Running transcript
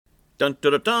Dun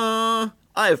dun dun dun!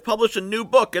 I have published a new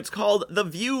book. It's called The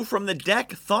View from the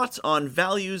Deck, Thoughts on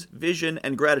Values, Vision,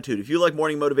 and Gratitude. If you like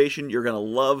morning motivation, you're going to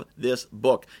love this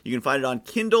book. You can find it on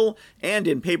Kindle and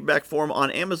in paperback form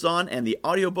on Amazon, and the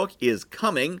audiobook is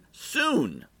coming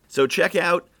soon. So check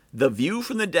out The View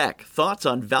from the Deck, Thoughts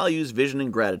on Values, Vision,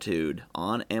 and Gratitude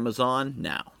on Amazon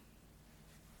now.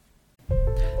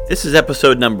 This is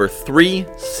episode number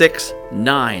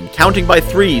 369. Counting by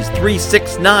threes,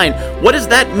 369. What does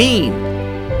that mean?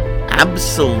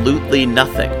 Absolutely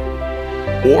nothing.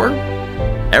 Or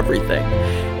everything.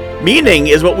 Meaning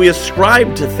is what we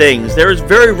ascribe to things. There is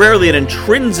very rarely an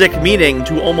intrinsic meaning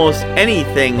to almost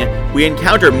anything we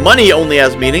encounter. Money only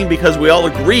has meaning because we all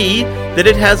agree that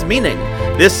it has meaning.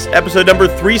 This episode number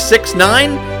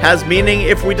 369 has meaning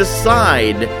if we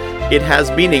decide it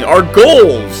has meaning. Our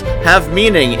goals have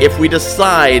meaning if we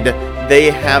decide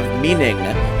they have meaning.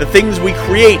 The things we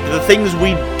create, the things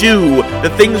we do, the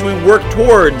things we work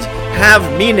towards have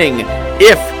meaning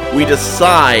if we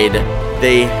decide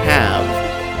they have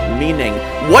meaning.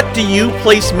 What do you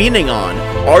place meaning on?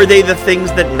 Are they the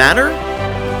things that matter?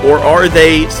 Or are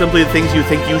they simply the things you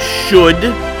think you should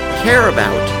care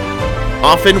about?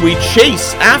 Often we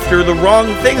chase after the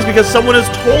wrong things because someone has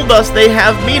told us they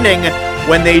have meaning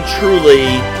when they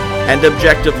truly and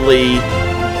objectively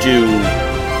do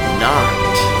not.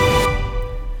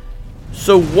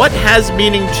 So what has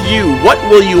meaning to you? What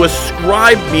will you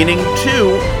ascribe meaning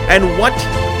to? And what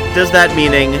does that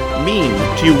meaning mean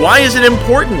to you? Why is it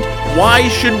important? Why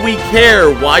should we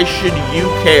care? Why should you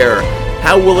care?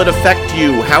 How will it affect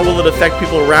you? How will it affect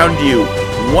people around you?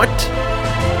 What,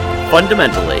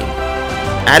 fundamentally,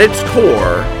 at its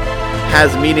core,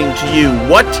 has meaning to you?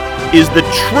 What is the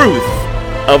truth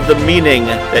of the meaning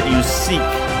that you seek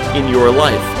in your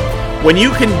life? When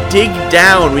you can dig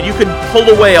down, when you can pull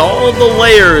away all the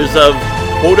layers of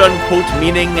quote-unquote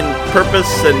meaning and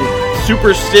purpose and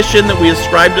superstition that we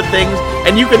ascribe to things,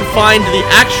 and you can find the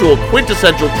actual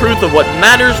quintessential truth of what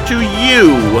matters to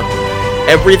you,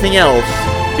 everything else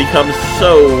becomes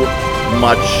so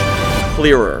much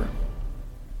clearer.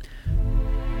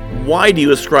 Why do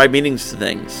you ascribe meanings to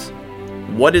things?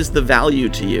 What is the value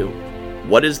to you?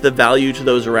 What is the value to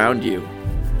those around you?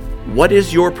 What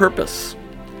is your purpose?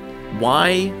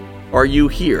 Why are you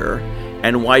here,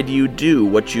 and why do you do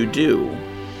what you do?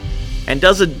 And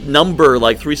does a number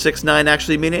like 369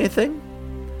 actually mean anything?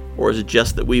 Or is it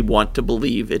just that we want to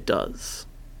believe it does?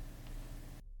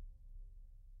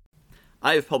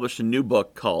 I have published a new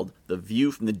book called The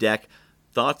View from the Deck,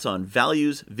 Thoughts on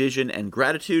Values, Vision, and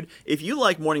Gratitude. If you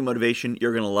like morning motivation,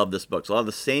 you're going to love this book. It's a lot of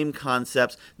the same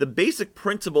concepts. The basic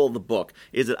principle of the book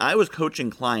is that I was coaching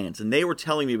clients, and they were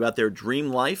telling me about their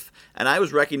dream life, and I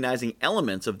was recognizing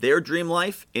elements of their dream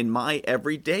life in my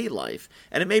everyday life.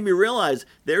 And it made me realize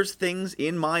there's things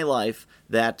in my life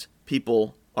that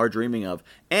people are dreaming of.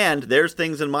 And there's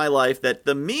things in my life that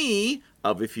the me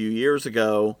of a few years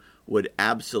ago would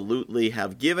absolutely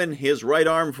have given his right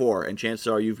arm for, and chances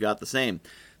are you've got the same.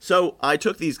 So I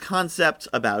took these concepts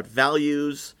about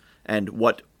values and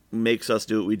what makes us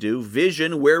do what we do,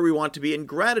 vision, where we want to be, and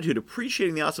gratitude,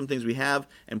 appreciating the awesome things we have,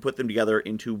 and put them together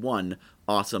into one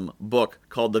awesome book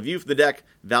called The View from the Deck,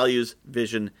 Values,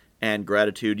 Vision, and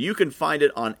Gratitude. You can find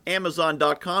it on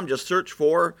Amazon.com. Just search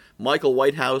for Michael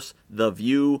Whitehouse, The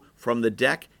View from the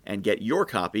Deck, and get your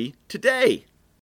copy today.